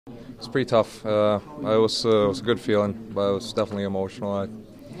It's pretty tough. It was a good feeling, but it was definitely emotional. I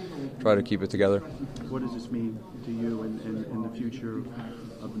try to keep it together. What does this mean to you and the future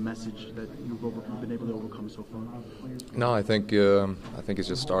of the message that you've been able to overcome so far? No, I think it's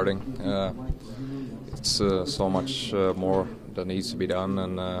just starting. It's so much more that needs to be done,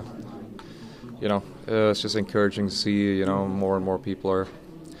 and it's just encouraging to see more and more people are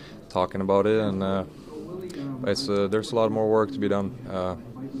talking about it, and there's a lot more work to be done.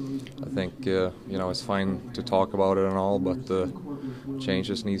 I think it's fine to talk about it and all, but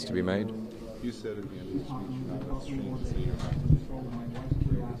changes needs to be made. You said at the end of the speech, it's strange to say you're not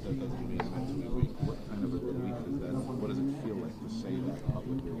that doesn't mean next week. What kind of a relief is that? What does it feel like to say that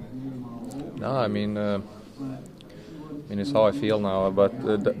publicly? No, I mean it's how I feel now, but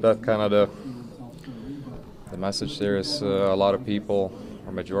that kind of the message there is a lot of people,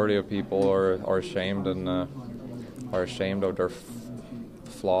 or majority of people, are ashamed and are ashamed of their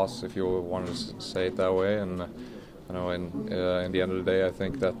flaws, if you want to say it that way. And in the end of the day, I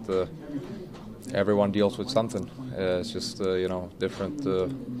think that everyone deals with something. It's just different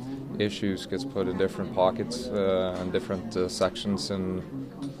issues gets put in different pockets and different sections, and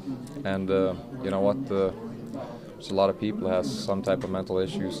you know what, there's a lot of people that has some type of mental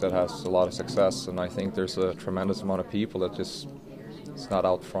issues that has a lot of success, and I think there's a tremendous amount of people that just it's not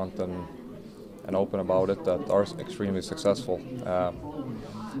out front and open about it that are extremely successful.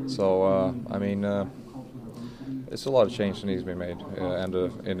 It's a lot of change that needs to be made, and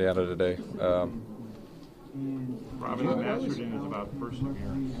in the end of the day. Robin, the Masterton is about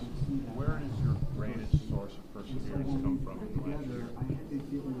perseverance. Where does your greatest source of perseverance come from in the last year?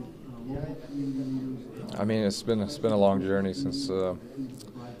 I mean, it's been a long journey since I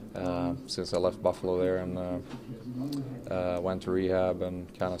left Buffalo there and went to rehab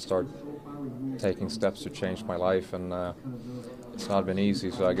and kind of start taking steps to change my life, and it's not been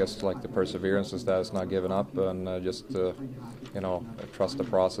easy. So I guess like the perseverance is that it's not giving up, and just trust the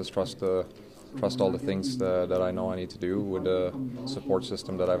process, trust all the things that I know I need to do with the support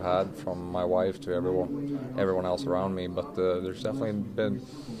system that I've had from my wife to everyone else around me. But there's definitely been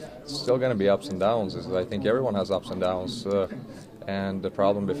still going to be ups and downs. I think everyone has ups and downs. And the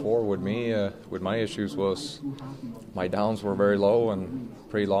problem before with me, with my issues, was my downs were very low and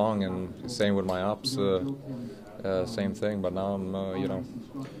pretty long, and same with my ups, same thing. But now I'm,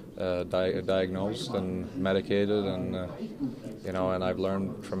 diagnosed and medicated, and and I've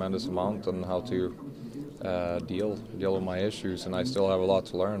learned tremendous amount on how to deal with my issues, and I still have a lot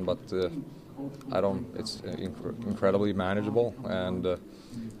to learn. But it's incredibly manageable, and I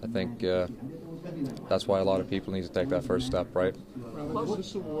think that's why a lot of people need to take that first step, right? Does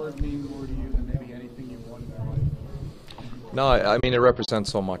this award mean more to you than maybe anything you've won in your life? No, I mean, it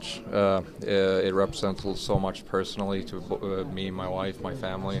represents so much. It represents so much personally to me, my wife, my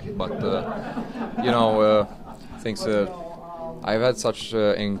family. But things that I've had such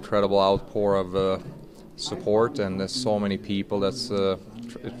incredible outpour of support, and there's so many people that's tried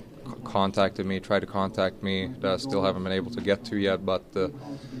to contact me that I still haven't been able to get to yet. But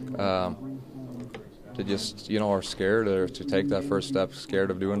they just are scared to take that first step,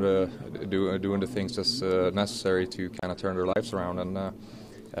 scared of doing the things that's necessary to kind of turn their lives around, and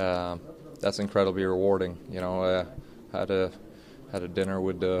that's incredibly rewarding. I had a dinner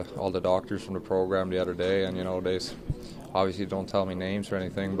with all the doctors from the program the other day, and they obviously don't tell me names or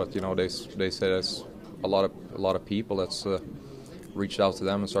anything, but they say there's a lot of people that's reached out to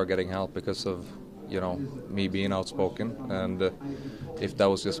them and started getting help because of me being outspoken, and if that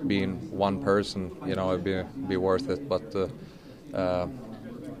was just being one person, it'd be worth it. But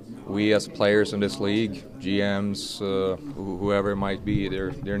we as players in this league, GMs, whoever it might be,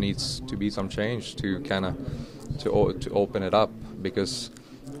 there needs to be some change to kind of to open it up, because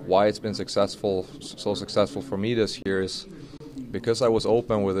why it's been so successful for me this year is because I was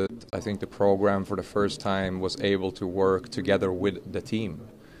open with it. I think the program for the first time was able to work together with the team.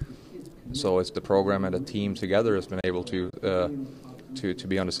 So it's the program and the team together has been able to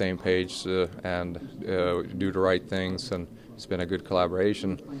be on the same page and do the right things, and it's been a good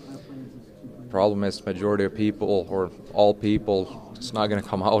collaboration. Problem is, majority of people, or all people, it's not going to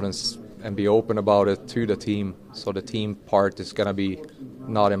come out and be open about it to the team. So the team part is going to be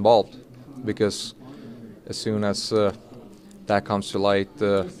not involved, because as soon as that comes to light,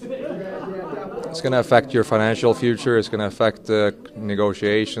 it's going to affect your financial future. It's going to affect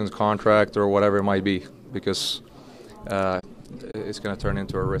negotiations, contract, or whatever it might be. Because it's going to turn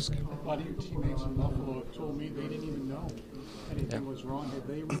into a risk. A lot of your teammates in Buffalo have told me they didn't even know anything was wrong. Have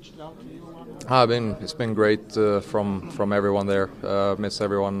they reached out to you a lot? It's been great from everyone there. Miss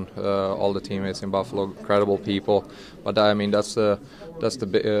everyone, all the teammates in Buffalo, incredible people. But I mean that's one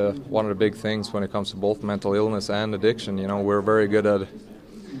of the big things when it comes to both mental illness and addiction. You know, we're very good at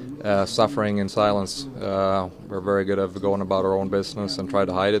suffering in silence. We're very good at going about our own business and try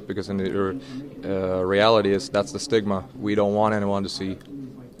to hide it, because in the reality is that's the stigma we don't want anyone to see.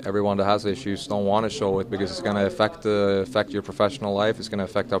 Everyone that has issues don't want to show it, because it's going to affect your professional life. It's going to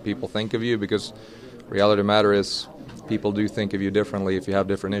affect how people think of you, because reality of the matter is people do think of you differently if you have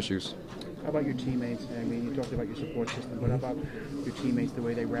different issues. How about your teammates? I mean, you talked about your support system, but how about your teammates, the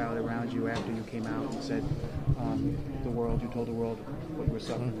way they rallied around you after you came out and said you told the world what you were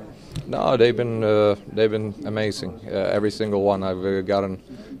suffering with? No, they've been amazing. Every single one. I've gotten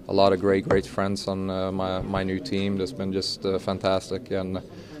a lot of great friends on my new team. That's been just fantastic, and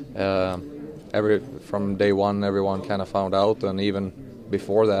from day one, everyone kind of found out, and even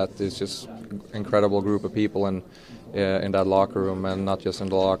before that, it's just incredible group of people in that locker room, and not just in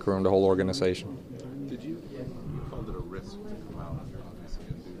the locker room, the whole organization. You called it a risk to come out, obviously,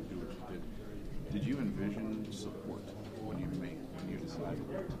 and do what you did. Did you envision support when you decided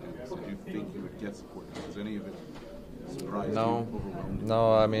to do this? Did you think you would get support? Was any of it surprised you, overwhelmed you?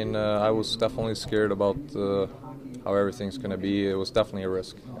 No. I mean, I was definitely scared about how everything's going to be. It was definitely a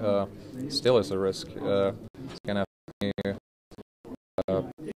risk. Still is a risk. It's going to affect me for a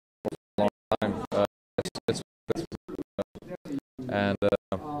long time. And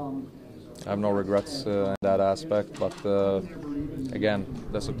I have no regrets in that aspect. But again,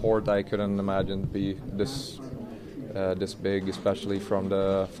 the support, I couldn't imagine be this big, especially from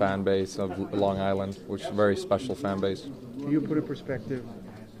the fan base of Long Island, which is a very special fan base. Can you put in perspective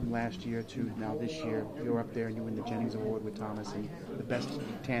from last year to now this year? You're up there and you win the Jennings Award with Thomas, and the best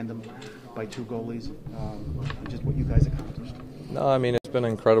tandem by two goalies, and just what you guys accomplished. No, I mean, it's been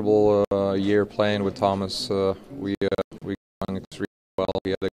an incredible year playing with Thomas. We got extremely well.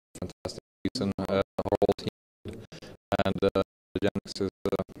 We had a fantastic season, our whole team, and Jennings is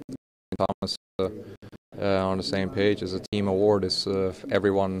Thomas on the same page. As a team award, is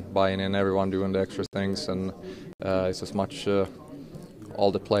everyone buying in, everyone doing the extra things, and it's as much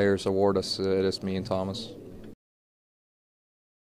all the players award as it is me and Thomas.